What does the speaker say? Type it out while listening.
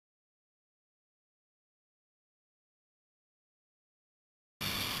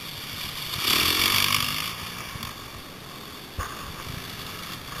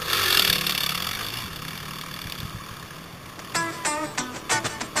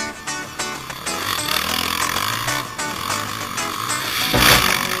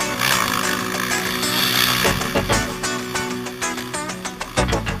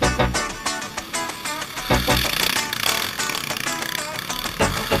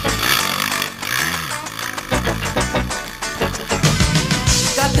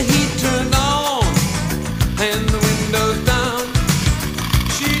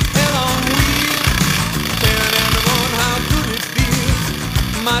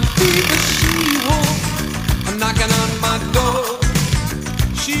might be the she-wolf knocking on my door.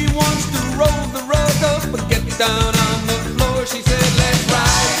 She wants to roll the rug up but get down on the floor. She said, let's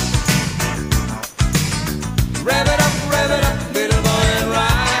ride. Rev it up, little boy, and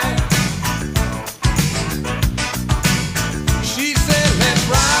ride. She said, let's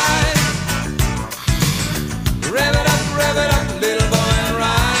ride. Rev it up, little boy, and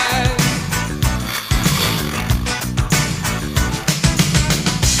ride.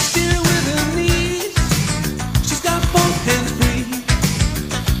 Steer with her knees, she's got both hands free.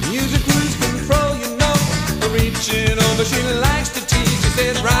 Use a cruise control, you know, reaching over, she likes to tease. She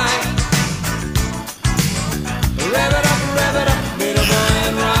said, ride. Rev it up, little boy,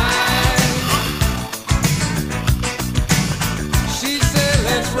 and ride. She said,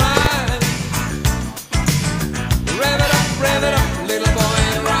 let's ride. Rev it up, little boy,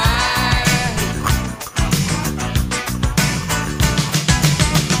 and ride.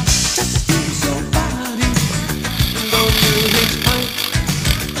 Just use your body, don't you hitchhike.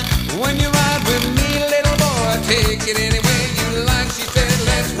 When you ride with me, little boy, take it any way you like. She said,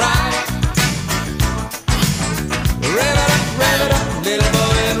 let's ride. Rev it up, little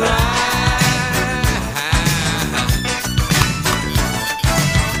boy, and ride.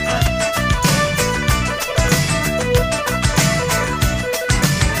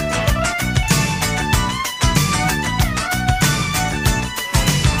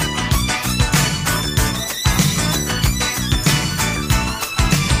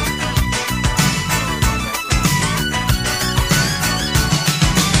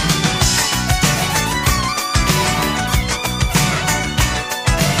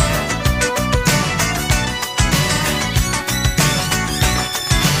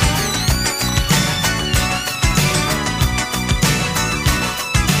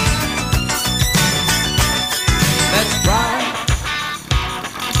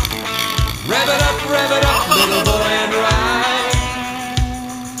 Rev it up, little boy, and ride.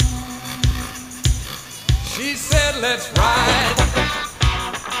 She said, let's ride.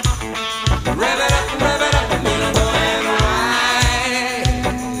 Rev it up, little boy, and ride.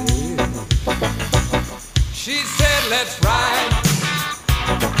 She said, let's ride.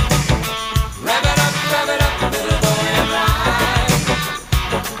 Rev it up, little boy, and ride.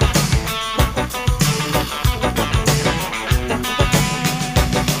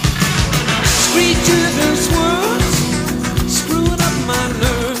 Screeches and swirls, screwing up my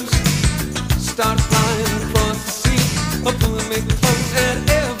nerves. Start flying across the sea, or pulling me close at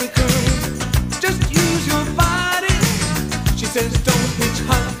every curve. Just use your body, she says, don't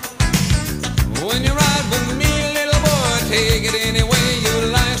hitchhike. When you ride with me, little boy, take it in.